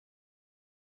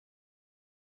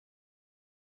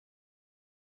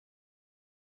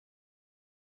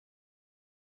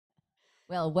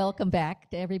Well, welcome back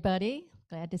to everybody.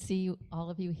 Glad to see all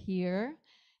of you here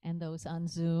and those on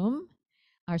Zoom.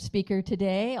 Our speaker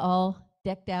today, all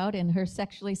decked out in her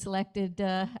sexually selected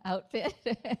outfit.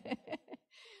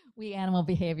 We animal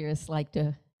behaviorists like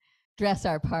to dress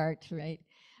our part, right?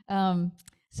 Um,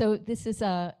 so this is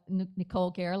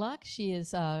Nicole Gerlach. She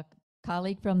is a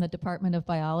colleague from the Department of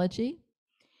Biology.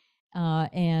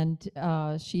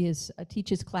 She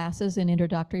teaches classes in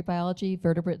introductory biology,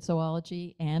 vertebrate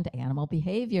zoology, and animal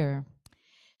behavior.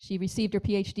 She received her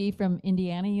PhD from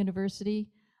Indiana University,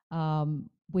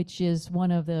 which is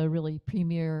one of the really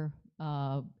premier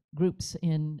groups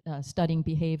in studying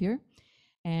behavior,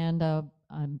 and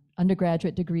an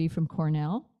undergraduate degree from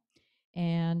Cornell.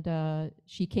 And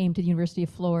she came to the University of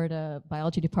Florida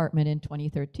Biology Department in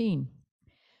 2013.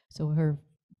 So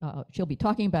she'll be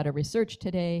talking about her research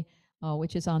today,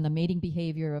 which is on the mating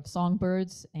behavior of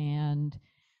songbirds, and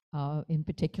in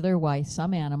particular, why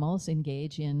some animals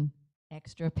engage in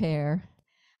extra pair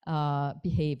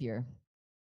behavior.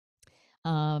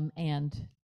 And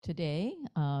today,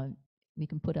 we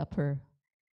can put up her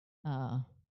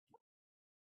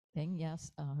thing,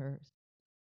 yes,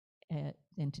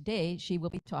 and today she will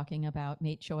be talking about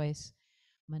mate choice,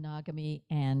 monogamy,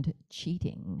 and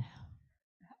cheating.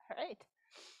 All right.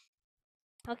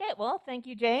 Okay, well, thank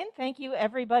you, Jane. Thank you,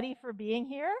 everybody, for being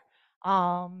here.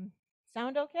 Sound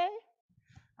okay?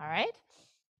 All right.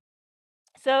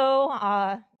 So,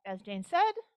 as Jane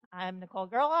said, I'm Nicole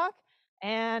Gerlach,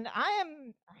 and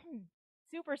I'm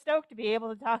super stoked to be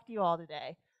able to talk to you all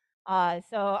today.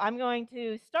 So I'm going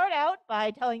to start out by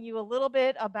telling you a little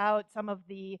bit about some of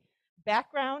the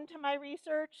background to my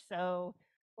research. So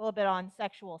a little bit on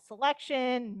sexual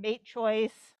selection, mate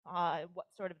choice, what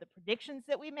sort of the predictions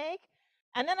that we make.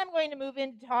 And then I'm going to move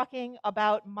into talking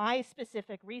about my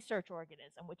specific research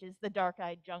organism, which is the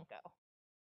dark-eyed junco.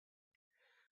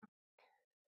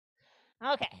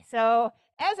 Okay, so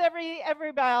as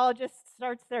every biologist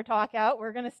starts their talk out,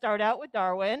 we're going to start out with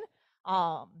Darwin.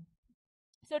 Um,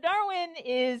 so Darwin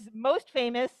is most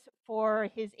famous for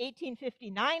his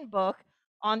 1859 book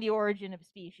on the origin of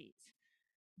species.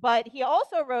 But he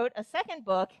also wrote a second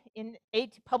book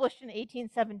published in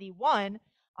 1871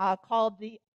 called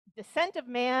The Descent of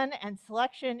Man and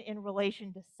Selection in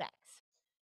Relation to Sex.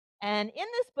 And in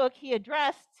this book, he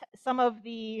addressed some of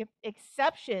the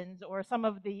exceptions or some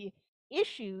of the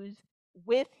issues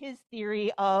with his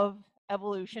theory of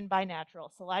evolution by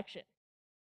natural selection.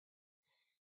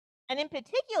 And in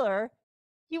particular,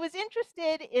 he was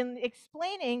interested in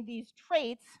explaining these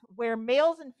traits where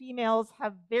males and females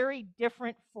have very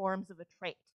different forms of a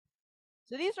trait.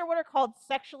 So these are what are called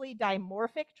sexually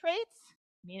dimorphic traits,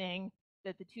 meaning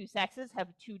that the two sexes have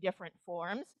two different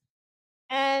forms.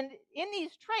 And in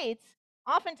these traits,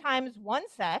 oftentimes one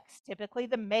sex, typically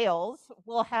the males,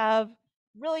 will have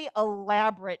really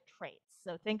elaborate traits.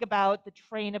 So think about the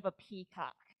train of a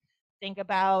peacock. Think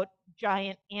about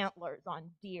giant antlers on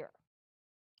deer.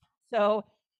 So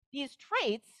these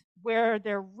traits, where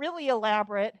they're really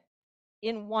elaborate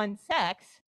in one sex,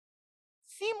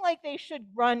 seem like they should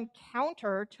run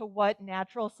counter to what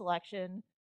natural selection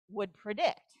would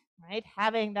predict, right?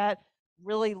 Having that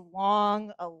really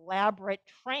long, elaborate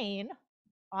train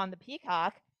on the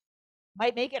peacock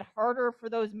might make it harder for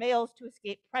those males to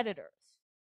escape predators,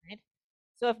 right?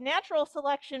 So if natural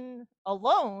selection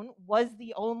alone was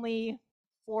the only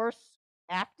force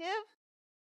active,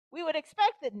 we would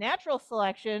expect that natural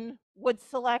selection would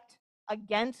select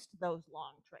against those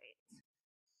long traits.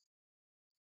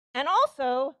 And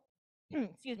also,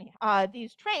 excuse me,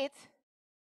 these traits,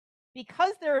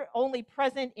 because they're only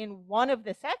present in one of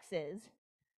the sexes,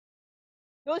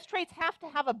 those traits have to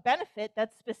have a benefit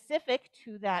that's specific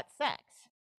to that sex.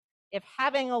 If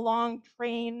having a long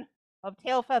train of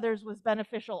tail feathers was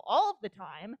beneficial all of the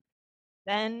time,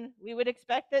 then we would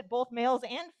expect that both males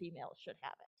and females should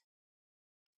have it.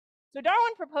 So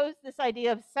Darwin proposed this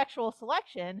idea of sexual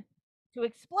selection to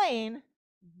explain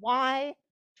why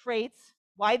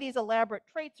these elaborate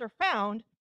traits are found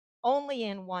only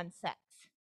in one sex.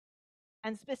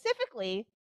 And specifically,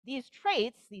 these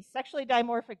traits, these sexually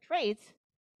dimorphic traits,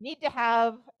 need to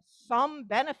have some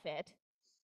benefit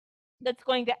that's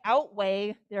going to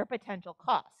outweigh their potential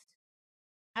cost.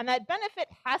 And that benefit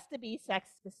has to be sex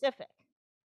specific.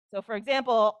 So for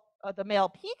example, the male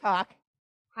peacock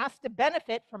has to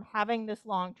benefit from having this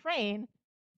long train,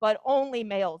 but only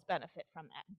males benefit from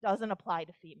that. It doesn't apply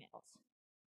to females.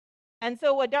 And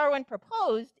so what Darwin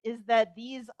proposed is that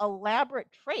these elaborate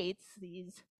traits,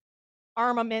 these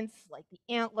armaments like the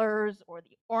antlers or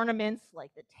the ornaments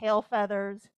like the tail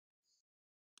feathers,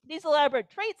 these elaborate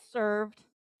traits served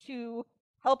to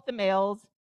help the males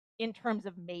in terms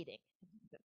of mating,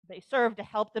 they serve to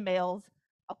help the males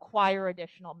acquire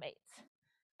additional mates.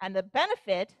 And the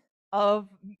benefit of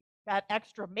that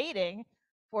extra mating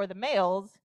for the males,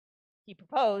 he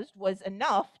proposed, was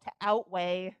enough to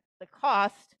outweigh the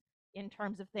cost in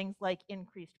terms of things like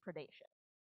increased predation.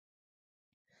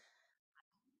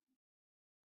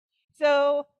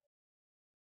 So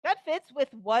that fits with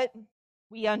what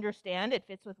we understand. It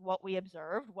fits with what we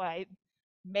observed, why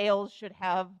males should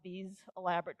have these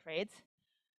elaborate traits.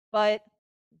 But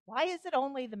why is it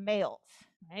only the males,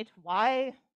 right?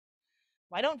 Why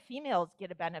don't females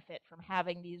get a benefit from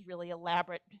having these really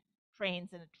elaborate trains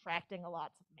and attracting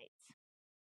lots of mates?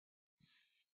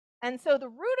 And so the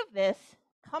root of this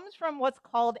comes from what's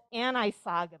called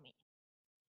anisogamy.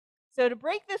 So to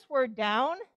break this word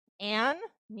down, an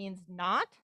means not,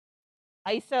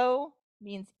 iso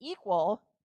means equal,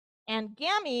 and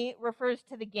gamy refers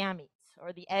to the gametes,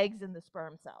 or the eggs in the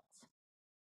sperm cells.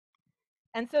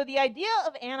 And so the idea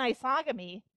of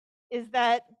anisogamy is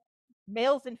that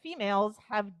males and females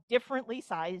have differently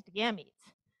sized gametes,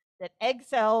 that egg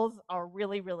cells are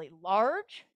really, really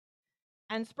large,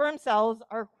 and sperm cells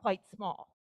are quite small.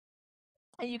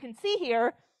 And you can see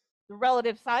here the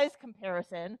relative size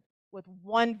comparison with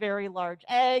one very large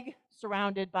egg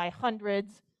surrounded by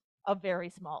hundreds of very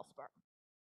small sperm.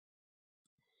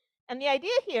 And the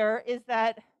idea here is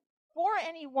that for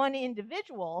any one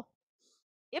individual,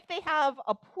 if they have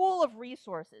a pool of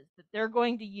resources that they're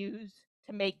going to use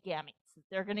to make gametes, that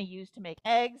they're going to use to make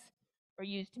eggs or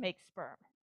use to make sperm,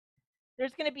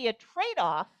 there's going to be a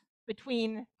trade-off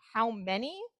between how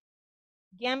many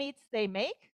gametes they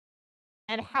make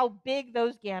and how big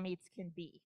those gametes can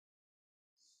be.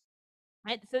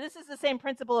 Right? So this is the same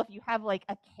principle if you have like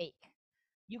a cake.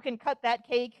 You can cut that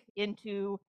cake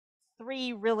into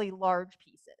 3 really large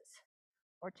pieces,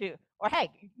 or 2. Or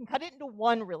hey, you can cut it into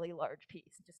 1 really large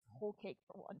piece, just a whole cake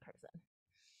for one person.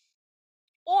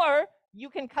 Or you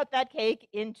can cut that cake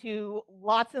into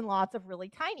lots and lots of really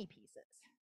tiny pieces.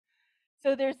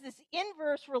 So there's this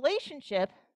inverse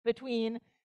relationship between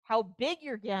how big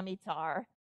your gametes are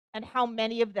and how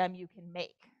many of them you can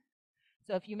make.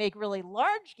 So if you make really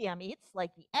large gametes,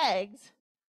 like the eggs,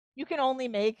 you can only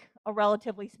make a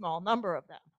relatively small number of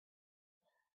them.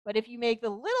 But if you make the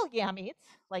little gametes,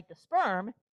 like the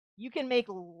sperm, you can make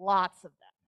lots of them.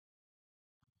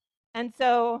 And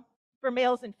so for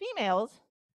males and females,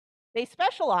 they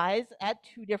specialize at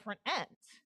 2 different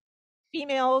ends.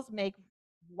 Females make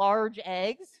large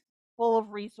eggs full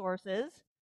of resources,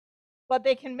 but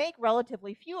they can make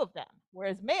relatively few of them.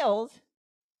 Whereas males,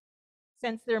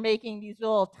 since they're making these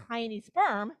little tiny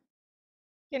sperm,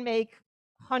 can make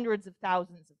hundreds of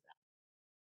thousands of them.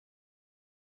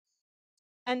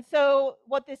 And so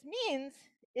what this means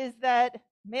is that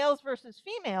males versus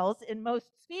females in most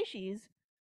species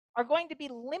are going to be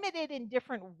limited in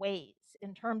different ways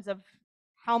in terms of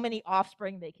how many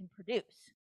offspring they can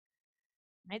produce.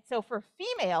 Right? So for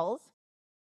females,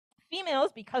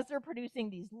 because they're producing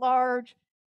these large,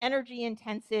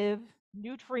 energy-intensive,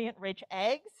 nutrient-rich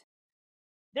eggs,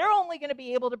 they're only going to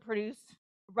be able to produce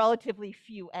relatively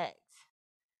few eggs.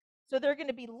 So they're going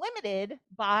to be limited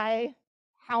by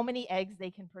how many eggs they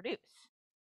can produce.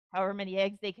 However many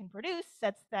eggs they can produce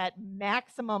sets that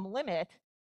maximum limit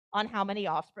on how many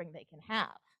offspring they can have.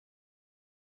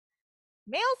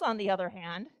 Males, on the other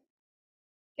hand,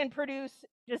 can produce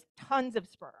just tons of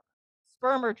sperm.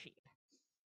 Sperm are cheap.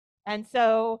 And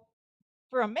so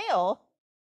for a male,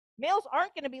 males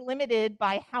aren't going to be limited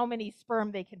by how many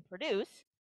sperm they can produce,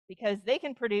 because they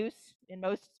can produce, in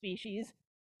most species,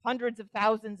 hundreds of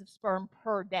thousands of sperm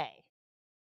per day.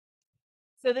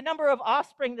 So the number of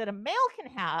offspring that a male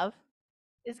can have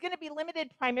is going to be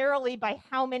limited primarily by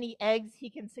how many eggs he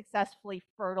can successfully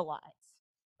fertilize,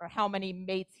 or how many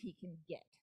mates he can get.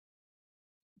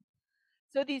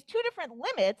 So these 2 different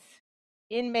limits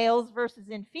in males versus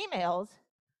in females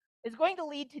is going to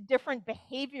lead to different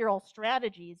behavioral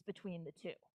strategies between the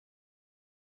 2.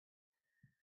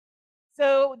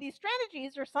 So these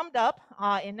strategies are summed up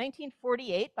in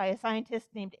 1948 by a scientist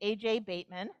named A.J.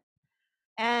 Bateman.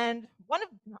 And one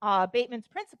of Bateman's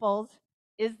principles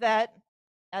is that,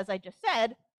 as I just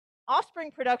said,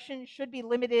 offspring production should be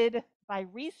limited by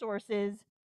resources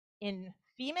in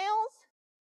females,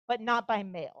 but not by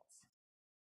males.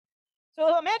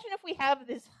 So imagine if we have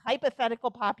this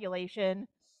hypothetical population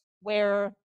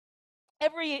where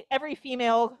every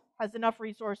female has enough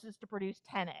resources to produce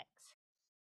 10 eggs,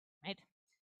 right?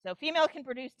 So female can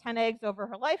produce 10 eggs over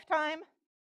her lifetime.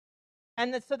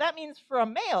 And so that means for a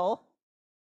male,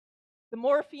 the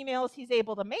more females he's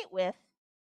able to mate with,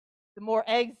 the more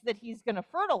eggs that he's going to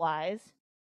fertilize,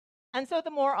 and so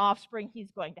the more offspring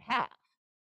he's going to have.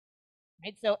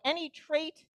 right? So any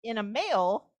trait in a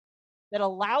male that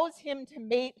allows him to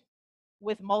mate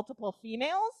with multiple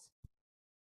females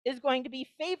is going to be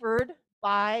favored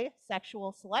by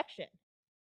sexual selection.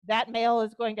 That male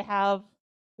is going to have,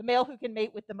 the male who can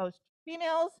mate with the most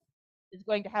females is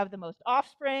going to have the most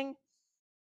offspring,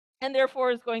 and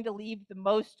therefore is going to leave the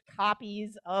most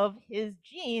copies of his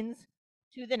genes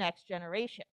to the next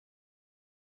generation.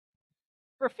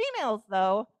 For females,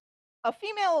 though, a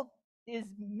female is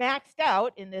maxed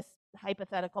out in this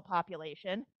hypothetical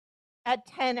population at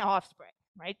 10 offspring,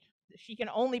 right? She can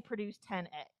only produce 10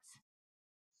 eggs.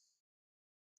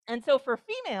 And so for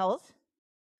females,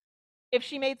 if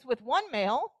she mates with one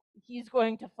male, he's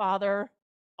going to father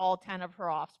all 10 of her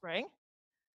offspring.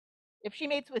 If she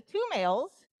mates with two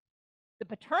males, the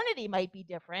paternity might be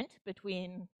different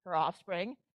between her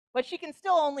offspring, but she can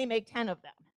still only make 10 of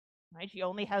them, right? She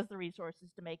only has the resources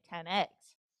to make 10 eggs.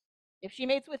 If she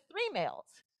mates with three males,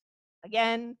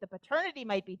 again, the paternity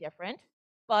might be different,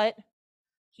 but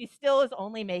she still is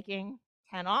only making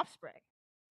 10 offspring.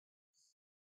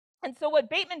 And so what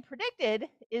Bateman predicted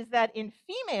is that in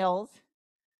females,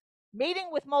 mating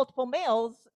with multiple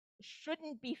males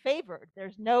shouldn't be favored.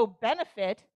 There's no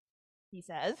benefit, he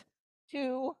says,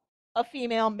 to a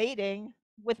female mating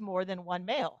with more than one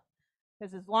male.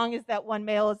 Because as long as that one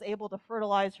male is able to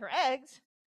fertilize her eggs,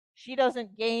 she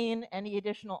doesn't gain any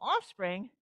additional offspring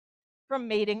from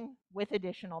mating with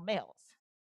additional males.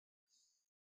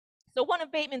 So one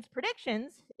of Bateman's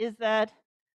predictions is that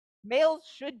males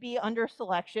should be under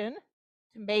selection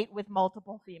to mate with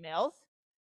multiple females,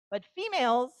 but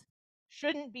females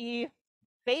shouldn't be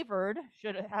favored,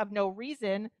 should have no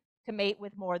reason to mate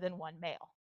with more than one male.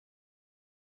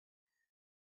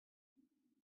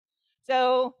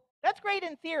 So that's great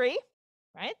in theory,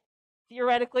 right?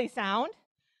 Theoretically sound,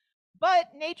 but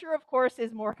nature, of course,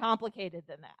 is more complicated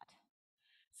than that.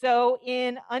 So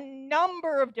in a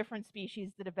number of different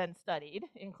species that have been studied,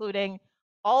 including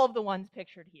all of the ones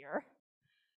pictured here,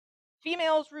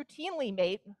 females routinely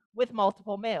mate with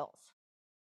multiple males.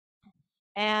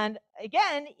 And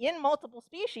again, in multiple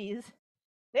species,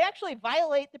 they actually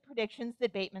violate the predictions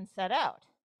that Bateman set out.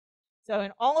 So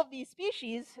in all of these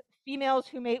species, females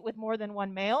who mate with more than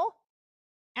one male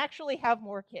actually have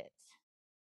more kids.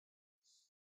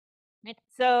 Right?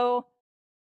 So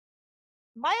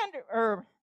my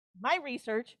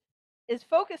research is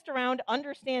focused around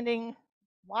understanding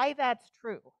why that's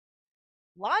true.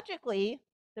 Logically,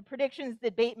 the predictions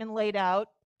that Bateman laid out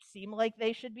seem like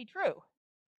they should be true.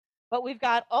 But we've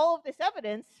got all of this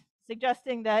evidence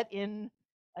suggesting that in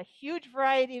a huge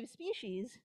variety of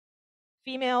species,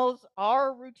 females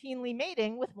are routinely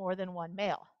mating with more than one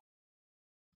male.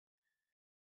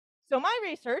 So my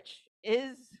research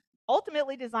is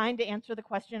ultimately designed to answer the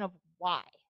question of why.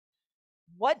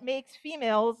 What makes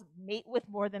females mate with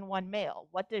more than one male?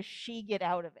 What does she get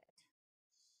out of it?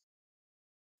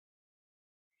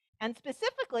 And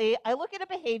specifically, I look at a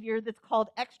behavior that's called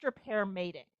extra pair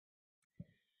mating.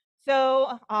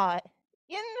 So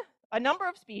in a number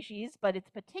of species, but it's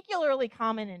particularly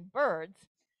common in birds,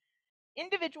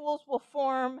 individuals will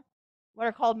form what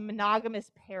are called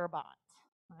monogamous pair bonds,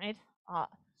 right?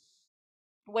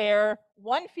 Where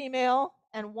one female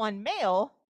and one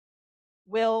male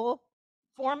will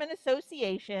form an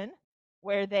association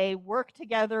where they work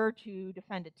together to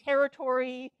defend a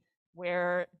territory,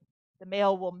 where the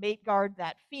male will mate guard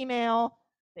that female.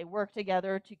 They work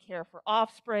together to care for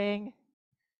offspring.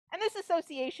 And this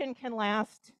association can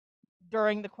last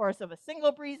during the course of a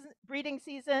single breeding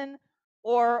season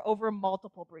or over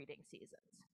multiple breeding seasons.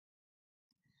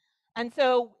 And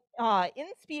so in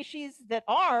species that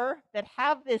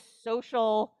have this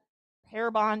social pair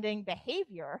bonding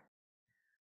behavior,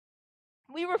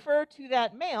 we refer to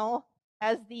that male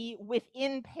as the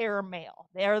within pair male.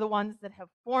 They are the ones that have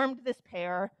formed this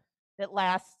pair that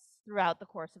lasts throughout the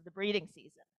course of the breeding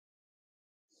season.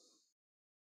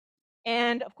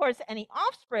 And of course, any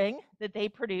offspring that they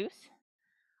produce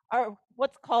are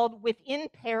what's called within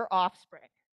pair offspring.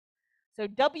 So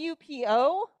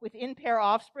WPO, within pair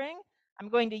offspring, I'm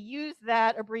going to use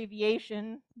that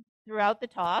abbreviation throughout the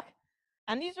talk.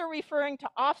 And these are referring to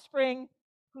offspring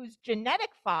whose genetic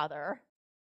father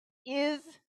is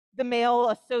the male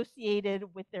associated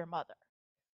with their mother.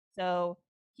 So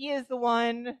he is the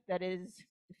one that is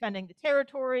defending the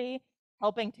territory,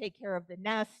 helping take care of the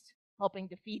nest, helping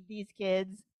to feed these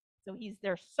kids. So he's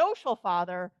their social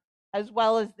father as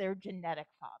well as their genetic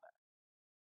father.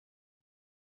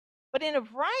 But in a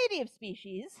variety of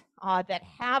species that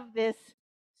have this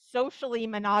socially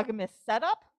monogamous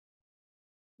setup,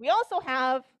 we also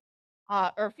have,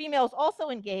 or females also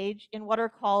engage in what are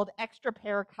called extra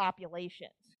pair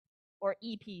copulations, or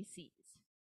EPCs.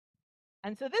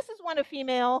 And so this is when a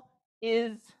female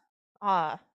is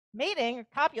mating or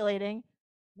copulating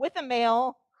with a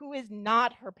male who is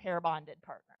not her pair bonded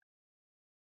partner.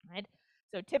 Right?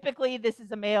 So typically this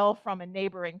is a male from a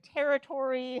neighboring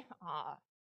territory,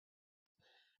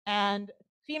 and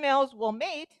females will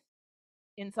mate,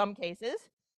 in some cases,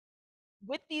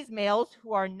 with these males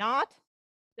who are not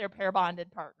their pair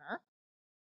bonded partner.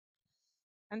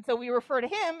 And so we refer to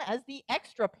him as the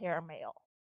extra pair male.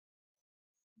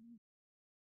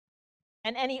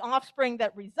 And any offspring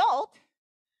that result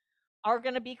are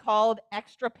going to be called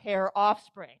extra pair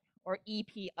offspring, or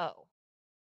EPO.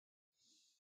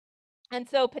 And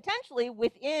so potentially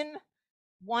within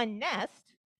one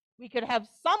nest, we could have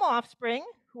some offspring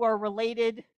who are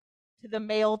related to the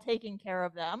male taking care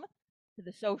of them, to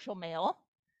the social male,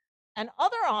 and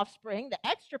other offspring, the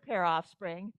extra pair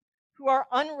offspring, who are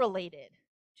unrelated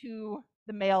to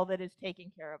the male that is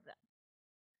taking care of them.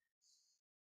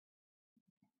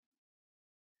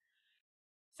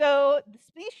 So the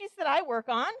species that I work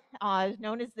on is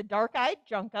known as the dark-eyed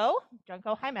junco,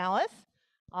 Junco hymalis.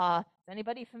 Is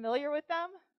anybody familiar with them?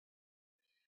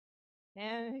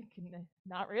 And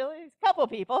not really. A couple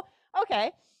people.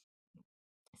 Okay.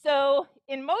 So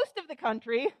in most of the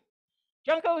country,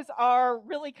 juncos are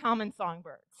really common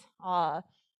songbirds.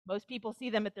 Most people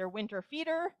see them at their winter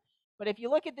feeder, but if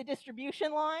you look at the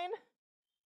distribution line,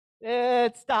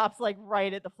 it stops like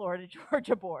right at the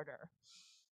Florida-Georgia border.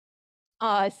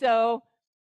 So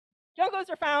juncos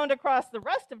are found across the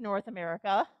rest of North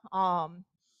America.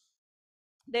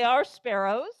 They are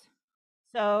sparrows,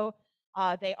 so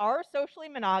they are socially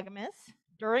monogamous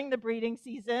during the breeding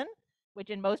season,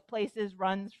 which in most places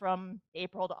runs from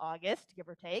April to August, give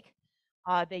or take.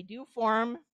 They do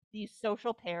form these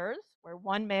social pairs where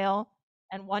one male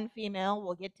and one female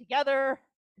will get together,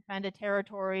 defend a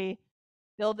territory,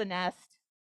 build a nest,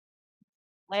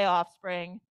 lay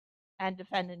offspring, and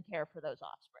defend and care for those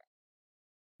offspring.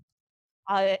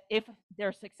 If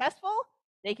they're successful,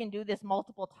 they can do this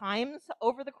multiple times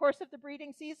over the course of the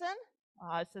breeding season.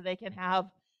 So they can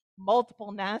have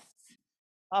multiple nests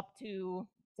up to,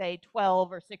 say,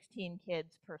 12 or 16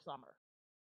 kids per summer.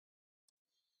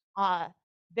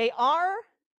 They are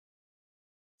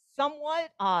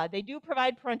somewhat, they do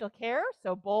provide parental care,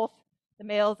 so both the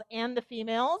males and the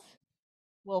females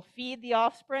will feed the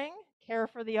offspring, care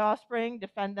for the offspring,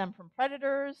 defend them from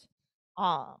predators.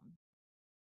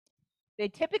 They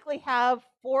typically have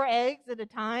 4 eggs at a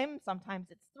time.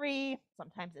 Sometimes it's 3,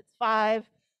 sometimes it's 5,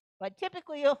 but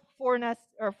typically 4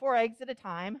 eggs at a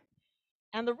time.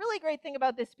 And the really great thing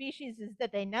about this species is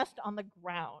that they nest on the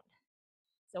ground.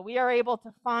 So we are able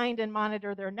to find and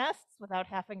monitor their nests without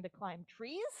having to climb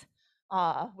trees,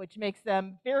 which makes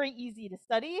them very easy to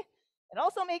study. It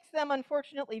also makes them,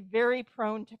 unfortunately, very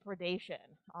prone to predation.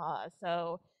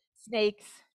 So snakes,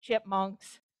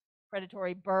 chipmunks,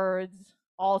 predatory birds,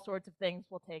 all sorts of things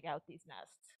will take out these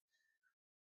nests.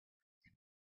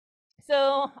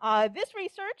 So this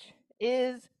research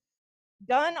is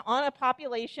done on a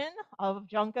population of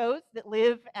juncos that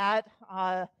live at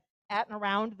and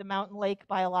around the Mountain Lake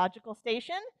Biological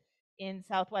Station in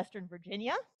southwestern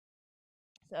Virginia.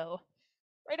 So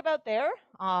right about there.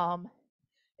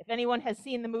 If anyone has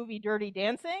seen the movie Dirty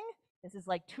Dancing, this is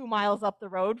like 2 miles up the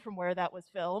road from where that was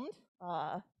filmed.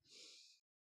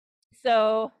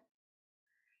 So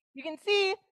you can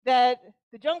see that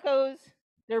the juncos,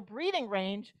 their breeding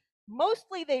range,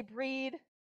 mostly they breed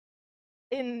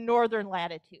in northern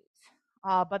latitudes,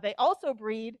 but they also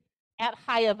breed at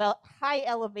high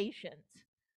elevations.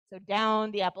 So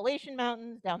down the Appalachian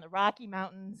Mountains, down the Rocky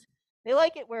Mountains, they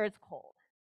like it where it's cold.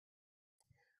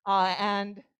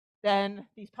 And then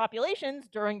these populations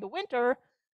during the winter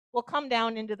will come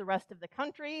down into the rest of the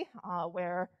country,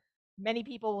 where many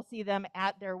people will see them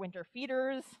at their winter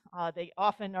feeders. They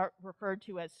often are referred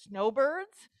to as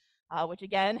snowbirds, which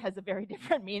again has a very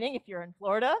different meaning if you're in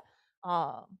Florida.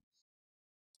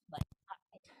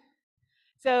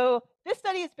 So this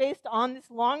study is based on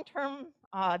this long-term,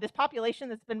 this population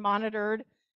that's been monitored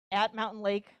at Mountain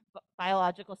Lake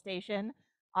Biological Station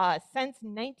since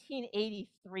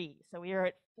 1983. So we are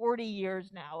at 40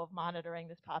 years now of monitoring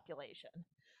this population.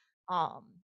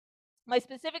 My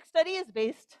specific study is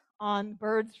based on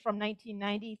birds from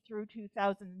 1990 through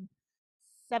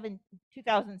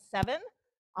 2007.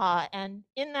 And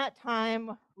in that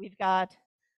time, we've got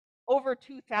over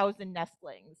 2,000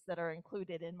 nestlings that are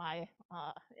included in my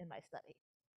study.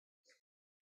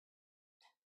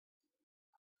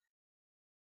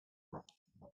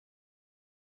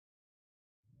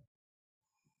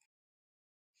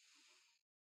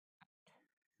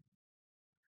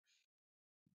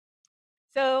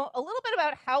 So a little bit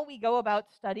about how we go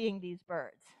about studying these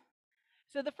birds.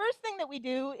 So the first thing that we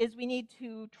do is we need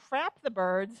to trap the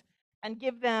birds and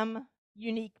give them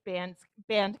unique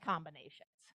band combinations.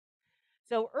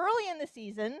 So early in the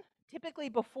season, typically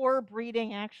before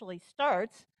breeding actually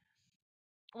starts,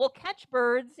 we'll catch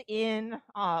birds in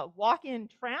walk-in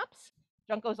traps.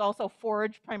 Juncos also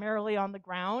forage primarily on the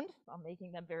ground,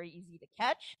 making them very easy to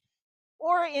catch,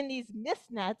 or in these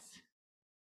mist nets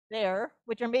there,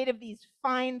 which are made of these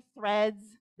fine threads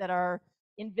that are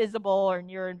invisible or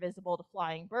near invisible to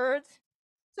flying birds,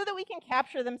 so that we can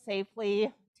capture them safely,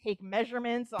 take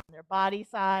measurements on their body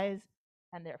size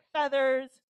and their feathers.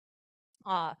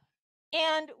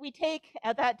 And we take,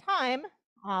 at that time,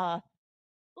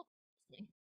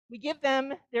 we give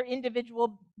them their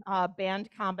individual band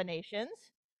combinations.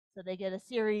 So they get a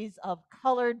series of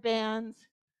colored bands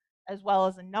as well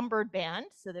as a numbered band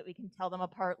so that we can tell them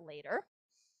apart later.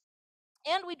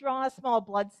 And we draw a small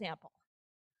blood sample.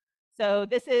 So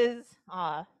this is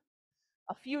a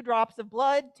few drops of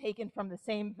blood taken from the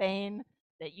same vein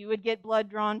that you would get blood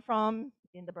drawn from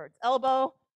in the bird's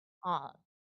elbow.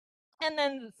 And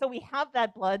then, so we have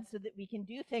that blood so that we can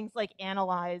do things like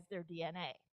analyze their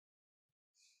DNA.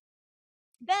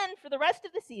 Then, for the rest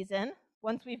of the season,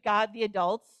 once we've got the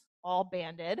adults all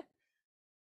banded,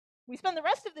 we spend the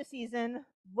rest of the season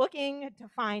looking to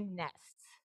find nests.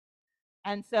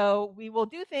 And so we will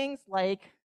do things like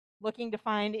looking to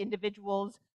find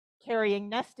individuals carrying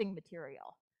nesting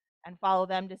material and follow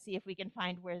them to see if we can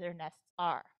find where their nests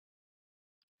are.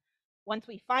 Once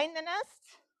we find the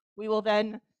nests, we will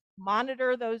then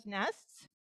monitor those nests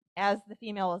as the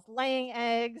female is laying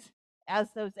eggs, as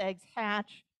those eggs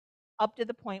hatch, up to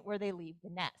the point where they leave the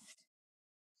nest.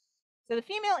 So the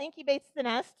female incubates the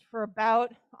nest for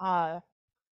about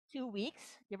 2 weeks,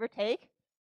 give or take.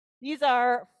 These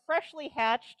are freshly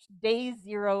hatched day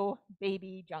 0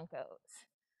 baby juncos.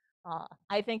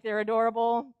 I think they're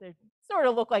adorable. They sort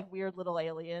of look like weird little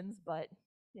aliens, but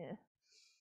yeah.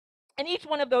 And each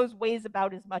one of those weighs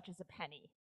about as much as a penny.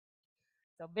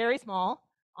 So very small.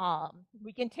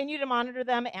 We continue to monitor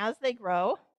them as they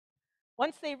grow.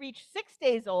 Once they reach 6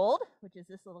 days old, which is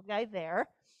this little guy there,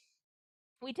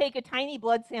 we take a tiny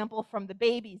blood sample from the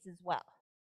babies as well.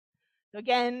 So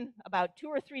again, about 2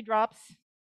 or 3 drops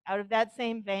out of that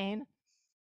same vein,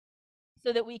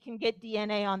 so that we can get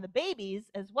DNA on the babies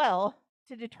as well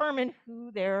to determine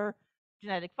who their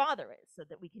genetic father is, so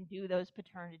that we can do those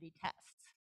paternity tests.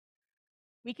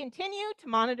 We continue to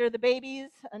monitor the babies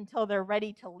until they're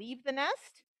ready to leave the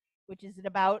nest, which is at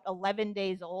about 11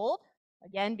 days old.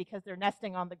 Again, because they're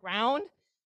nesting on the ground,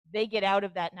 they get out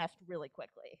of that nest really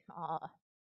quickly,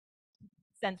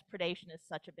 since predation is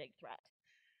such a big threat.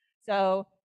 So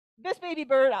this baby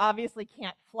bird obviously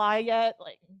can't fly yet,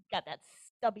 like got that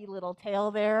stubby little tail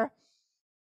there.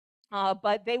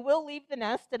 But they will leave the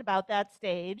nest at about that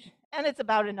stage, and it's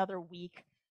about another week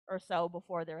or so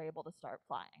before they're able to start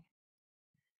flying.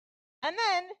 And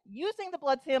then, using the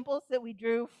blood samples that we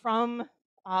drew from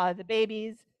the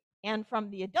babies and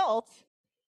from the adults,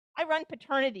 I run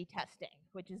paternity testing,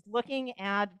 which is looking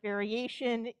at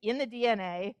variation in the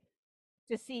DNA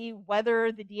to see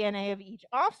whether the DNA of each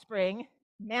offspring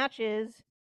matches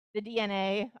the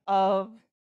DNA of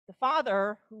the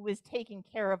father who was taking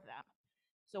care of them.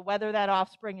 So whether that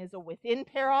offspring is a within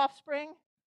pair offspring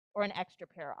or an extra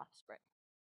pair offspring.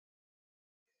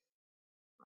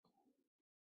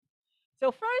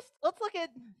 So first, let's look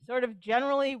at sort of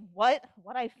generally what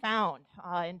I found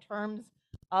in terms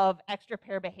of extra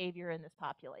pair behavior in this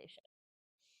population.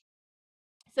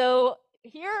 So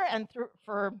here and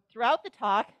throughout the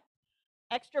talk,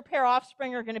 extra pair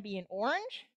offspring are going to be in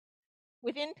orange.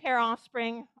 Within pair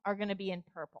offspring are going to be in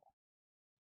purple.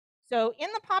 So in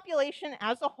the population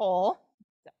as a whole,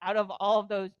 out of all of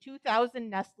those 2,000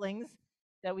 nestlings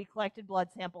that we collected blood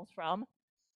samples from,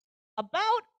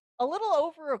 about a little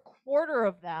over a quarter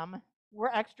of them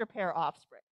were extra pair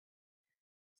offspring.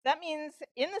 That means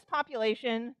in this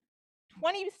population,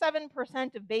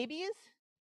 27% of babies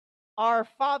are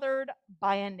fathered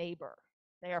by a neighbor.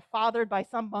 They are fathered by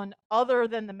someone other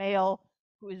than the male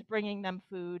who is bringing them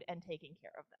food and taking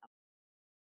care of them.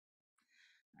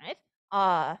 Right?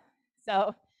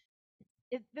 So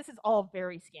this is all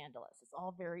very scandalous. It's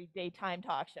all very daytime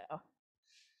talk show.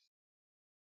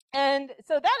 And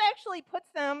so that actually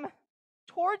puts them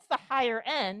towards the higher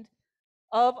end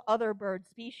of other bird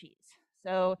species.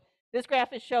 So this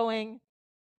graph is showing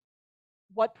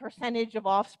what percentage of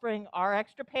offspring are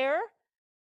extra pair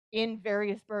in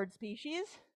various bird species.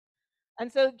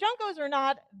 And so juncos are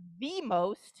not the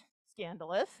most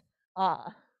scandalous,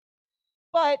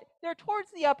 but they're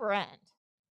towards the upper end.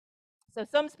 So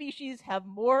some species have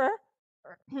more,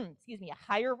 or excuse me,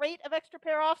 a higher rate of extra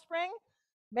pair offspring.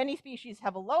 Many species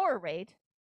have a lower rate,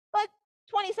 but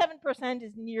 27%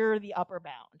 is near the upper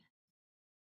bound.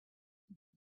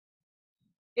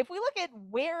 If we look at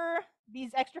where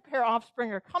these extra pair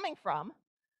offspring are coming from,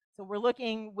 so we're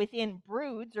looking within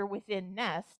broods or within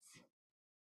nests,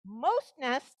 most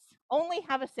nests only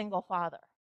have a single father.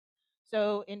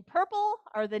 So in purple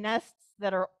are the nests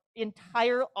that are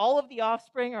all of the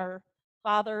offspring are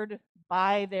fathered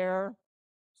by their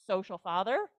social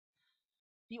father.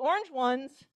 The orange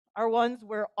ones are ones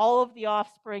where all of the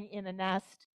offspring in a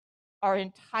nest are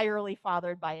entirely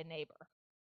fathered by a neighbor.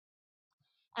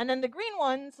 And then the green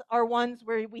ones are ones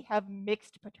where we have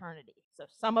mixed paternity. So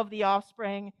some of the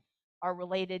offspring are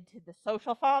related to the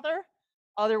social father,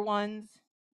 other ones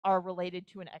are related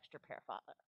to an extra pair father.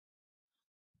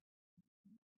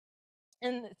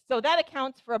 And so that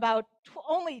accounts for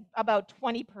only about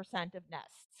 20% of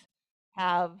nests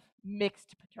have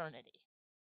mixed paternity.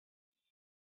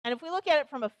 And if we look at it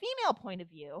from a female point of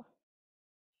view,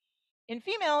 in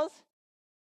females,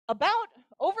 about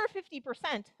over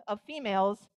 50% of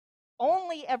females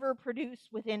only ever produce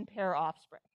within pair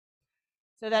offspring.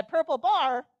 So that purple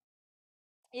bar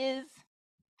is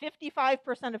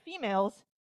 55% of females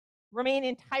remain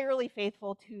entirely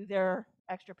faithful to their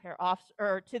extra pair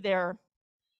or to their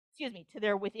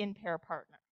within pair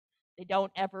partner. They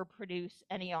don't ever produce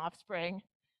any offspring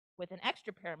with an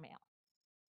extra pair male.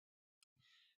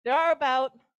 There are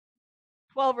about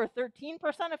 12 or 13%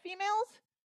 of females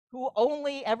who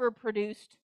only ever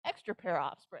produced extra pair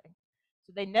offspring.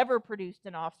 So they never produced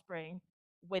an offspring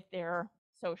with their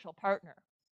social partner.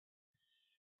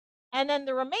 And then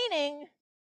the remaining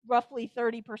roughly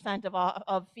 30%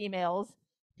 of females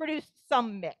produced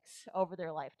some mix over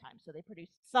their lifetime. So they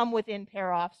produced some within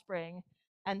pair offspring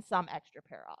and some extra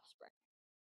pair offspring.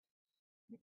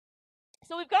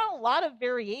 So we've got a lot of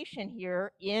variation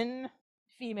here in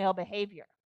female behavior.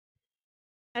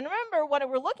 And remember, what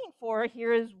we're looking for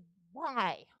here is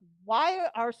why. Why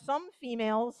are some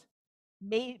females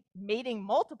mating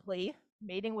multiply,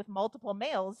 mating with multiple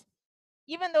males,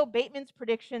 even though Bateman's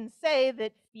predictions say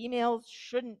that females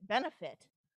shouldn't benefit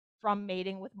from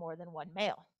mating with more than one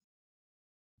male?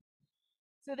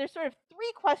 So there's sort of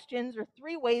three questions or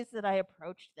three ways that I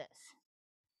approached this.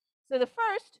 So the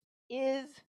first is,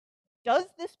 does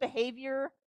this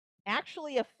behavior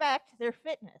actually affect their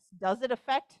fitness? Does it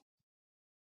affect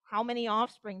how many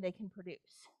offspring they can produce,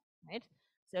 right?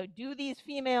 So do these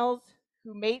females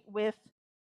who mate with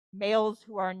males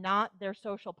who are not their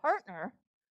social partner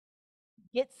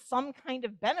get some kind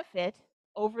of benefit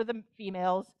over the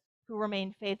females who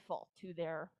remain faithful to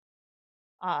their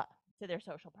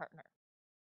social partner?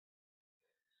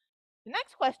 The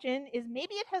next question is,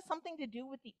 maybe it has something to do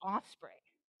with the offspring.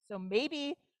 So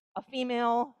maybe a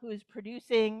female who is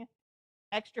producing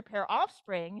extra pair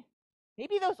offspring,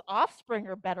 maybe those offspring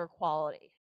are better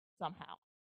quality somehow.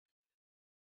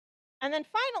 And then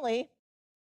finally,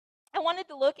 I wanted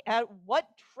to look at what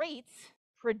traits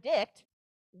predict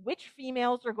which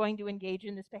females are going to engage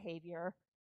in this behavior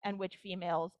and which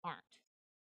females aren't.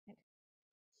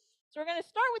 So we're going to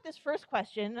start with this first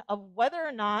question of whether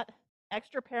or not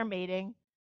extra pair mating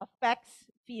affects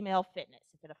female fitness,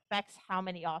 if it affects how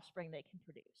many offspring they can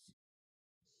produce.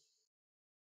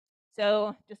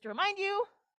 So just to remind you,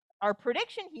 our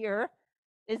prediction here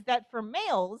is that for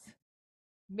males,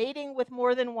 mating with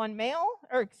more than one male,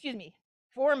 or excuse me,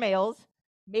 for males,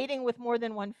 mating with more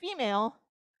than one female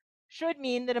should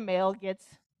mean that a male gets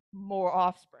more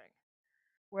offspring.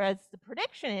 Whereas the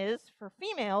prediction is for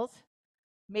females,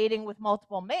 mating with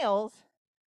multiple males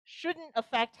shouldn't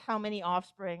affect how many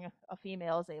offspring a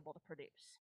female is able to produce.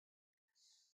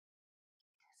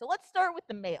 So let's start with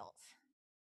the males.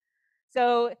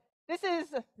 So this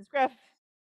graph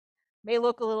may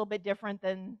look a little bit different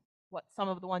than what some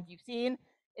of the ones you've seen.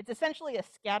 It's essentially a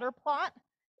scatter plot,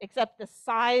 except the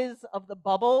size of the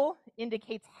bubble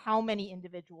indicates how many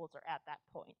individuals are at that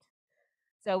point.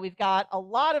 So we've got a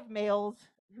lot of males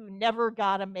who never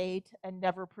got a mate and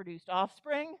never produced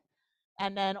offspring,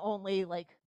 and then only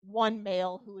like one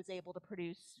male who was able to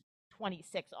produce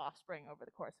 26 offspring over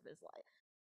the course of his life.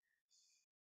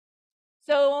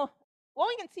 So what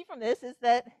we can see from this is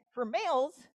that for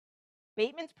males,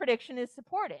 Bateman's prediction is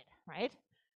supported, right?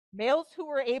 Males who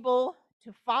were able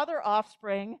to father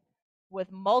offspring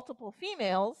with multiple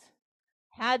females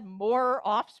had more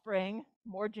offspring,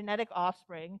 more genetic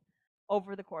offspring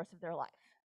over the course of their life.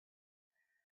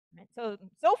 Right?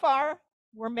 So far,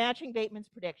 we're matching Bateman's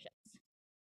predictions.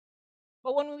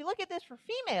 But when we look at this for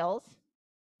females,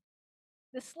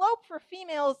 The slope for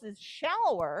females is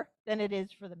shallower than it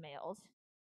is for the males,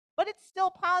 but it's still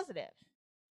positive.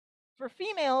 For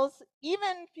females,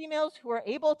 even females who are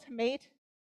able to mate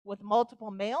with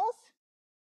multiple males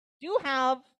do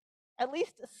have at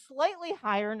least a slightly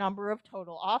higher number of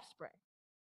total offspring.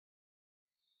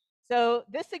 So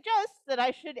this suggests that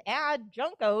I should add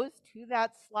juncos to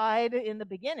that slide in the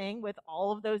beginning with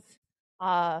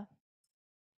uh,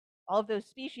 all of those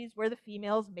species where the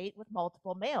females mate with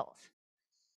multiple males.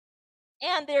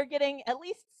 And they're getting at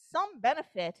least some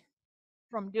benefit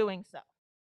from doing so.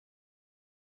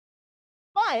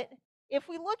 But if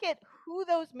we look at who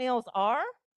those males are,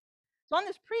 so on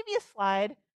this previous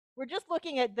slide, we're just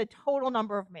looking at the total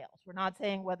number of males. We're not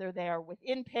saying whether they are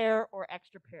within pair or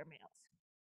extra pair males.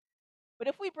 But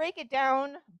if we break it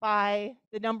down by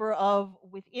the number of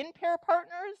within pair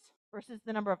partners versus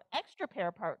the number of extra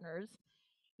pair partners,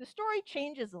 the story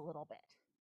changes a little bit.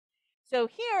 So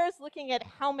here's looking at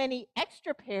how many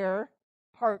extra pair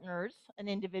partners an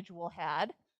individual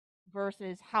had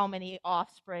versus how many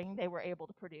offspring they were able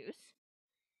to produce.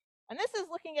 And this is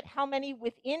looking at how many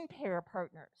within pair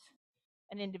partners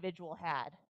an individual had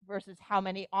versus how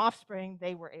many offspring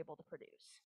they were able to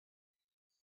produce.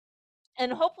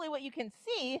 And hopefully what you can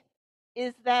see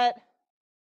is that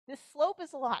this slope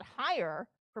is a lot higher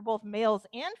for both males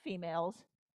and females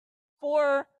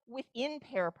for within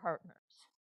pair partners.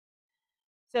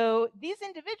 So these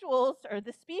individuals, or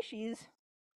the species,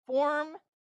 form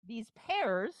these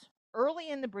pairs early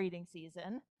in the breeding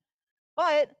season,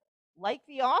 but like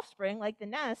the offspring, like the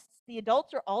nests, the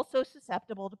adults are also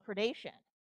susceptible to predation.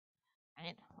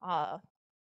 Right?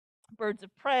 Birds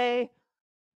of prey,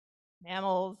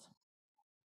 mammals,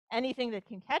 anything that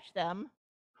can catch them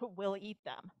will eat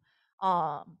them.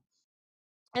 Um,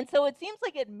 and so it seems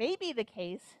like it may be the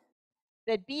case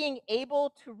that being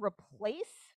able to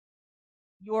replace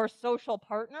your social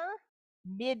partner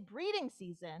mid-breeding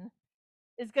season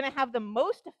is going to have the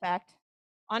most effect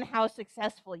on how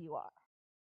successful you are,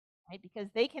 right? Because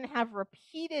they can have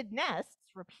repeated nests,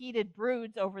 repeated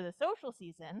broods over the social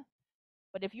season,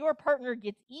 but if your partner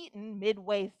gets eaten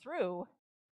midway through,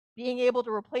 being able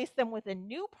to replace them with a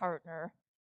new partner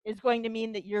is going to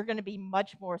mean that you're going to be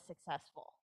much more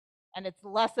successful. And it's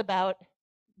less about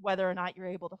whether or not you're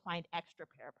able to find extra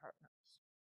pair partners.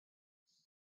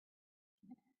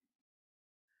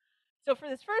 So for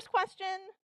this first question,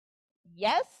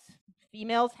 yes,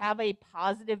 females have a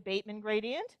positive Bateman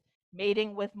gradient.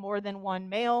 Mating with more than one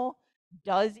male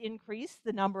does increase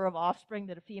the number of offspring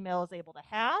that a female is able to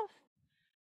have.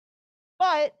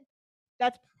 But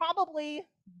that's probably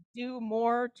due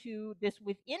more to this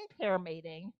within pair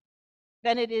mating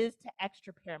than it is to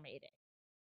extra pair mating.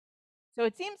 So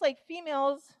it seems like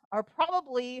females are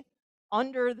probably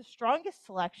under the strongest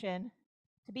selection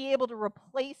to be able to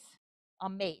replace a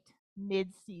mate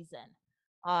mid-season.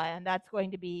 And that's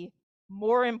going to be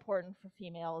more important for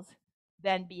females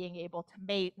than being able to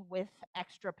mate with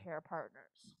extra pair partners.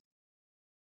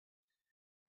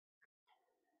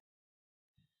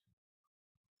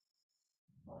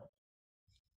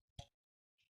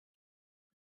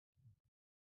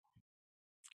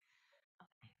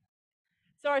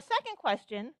 So my second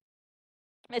question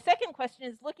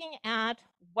is looking at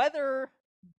whether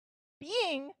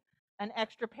being an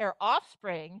extra pair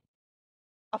offspring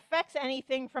affects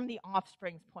anything from the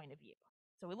offspring's point of view.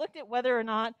 So we looked at whether or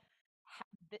not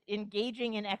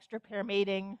engaging in extra pair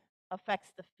mating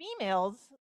affects the female's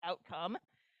outcome.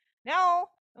 Now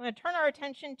I'm going to turn our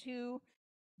attention to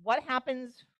what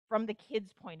happens from the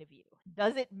kid's point of view.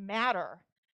 Does it matter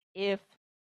if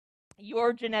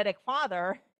your genetic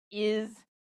father is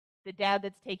the dad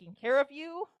that's taking care of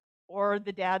you or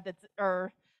the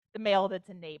male that's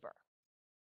a neighbor?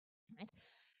 Right?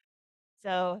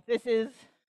 So this is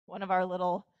one of our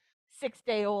little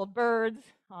 6-day-old birds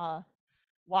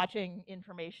watching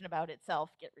information about itself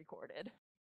get recorded.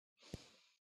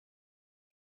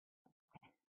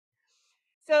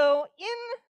 So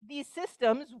in these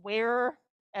systems where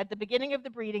at the beginning of the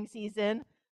breeding season,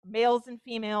 males and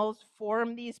females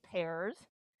form these pairs,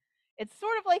 it's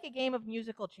sort of like a game of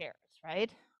musical chairs,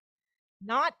 right?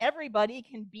 Not everybody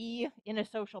can be in a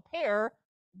social pair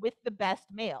with the best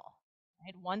male.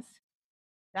 Right? Once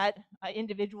that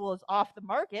individual is off the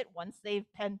market, once they've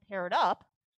been paired up,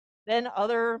 then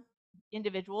other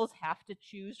individuals have to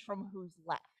choose from who's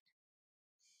left.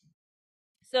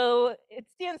 So it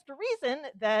stands to reason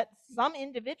that some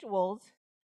individuals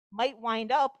might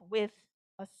wind up with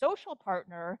a social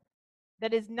partner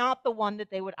that is not the one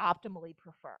that they would optimally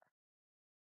prefer.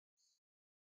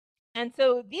 And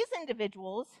so these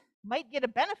individuals might get a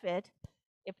benefit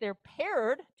if they're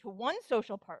paired to one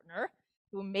social partner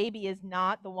who maybe is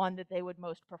not the one that they would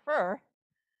most prefer,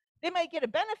 they might get a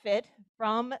benefit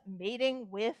from mating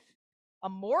with a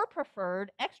more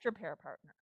preferred extra pair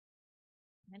partner.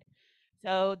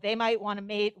 So they might want to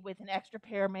mate with an extra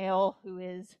pair male who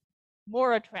is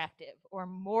more attractive or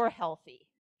more healthy,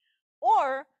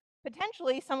 or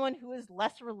potentially someone who is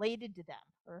less related to them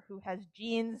or who has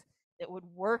genes that would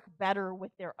work better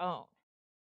with their own.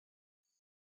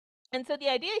 And so the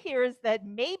idea here is that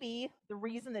maybe the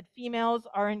reason that females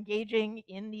are engaging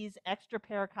in these extra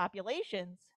pair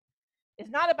copulations is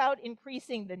not about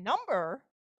increasing the number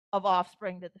of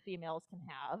offspring that the females can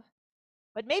have,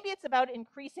 but maybe it's about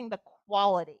increasing the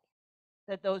quality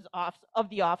that of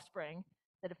the offspring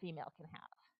that a female can have.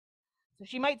 So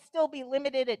she might still be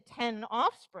limited at 10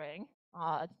 offspring,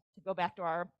 to go back to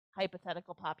our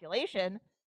hypothetical population,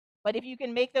 but if you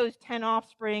can make those 10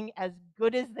 offspring as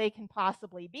good as they can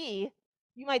possibly be,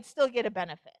 you might still get a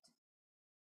benefit.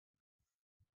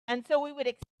 And so we would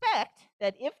expect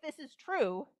that if this is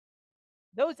true,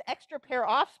 those extra pair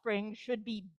offspring should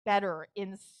be better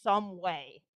in some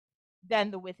way than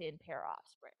the within pair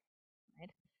offspring.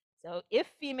 Right? So if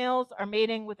females are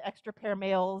mating with extra pair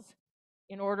males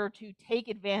in order to take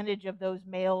advantage of those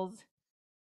males'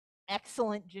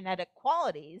 excellent genetic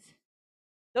qualities,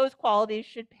 those qualities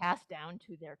should pass down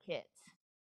to their kids.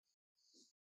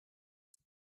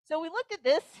 So we looked at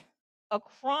this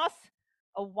across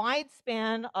a wide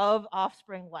span of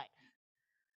offspring life.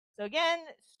 So again,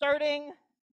 starting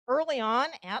early on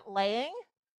at laying,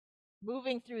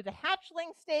 moving through the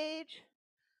hatchling stage,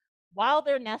 while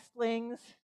they're nestlings,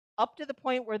 up to the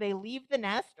point where they leave the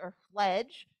nest or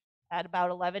fledge at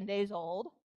about 11 days old.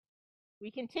 We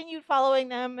continued following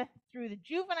them through the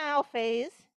juvenile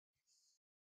phase,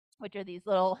 which are these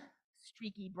little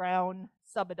streaky brown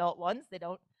subadult ones. They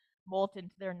don't molt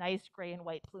into their nice gray and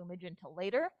white plumage until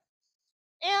later,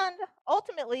 and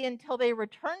ultimately until they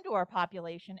return to our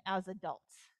population as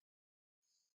adults.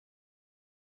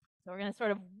 So we're going to sort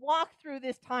of walk through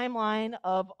this timeline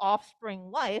of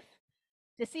offspring life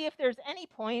to see if there's any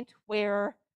point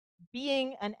where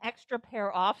being an extra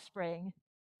pair offspring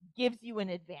gives you an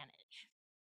advantage.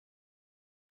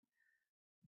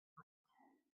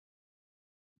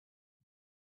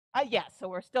 Yes, so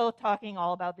we're still talking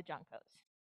all about the juncos.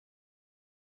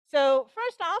 So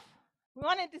first off, we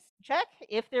wanted to check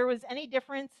if there was any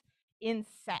difference in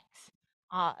sex.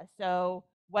 So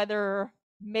whether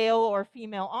male or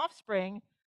female offspring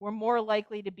were more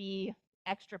likely to be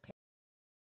extra pair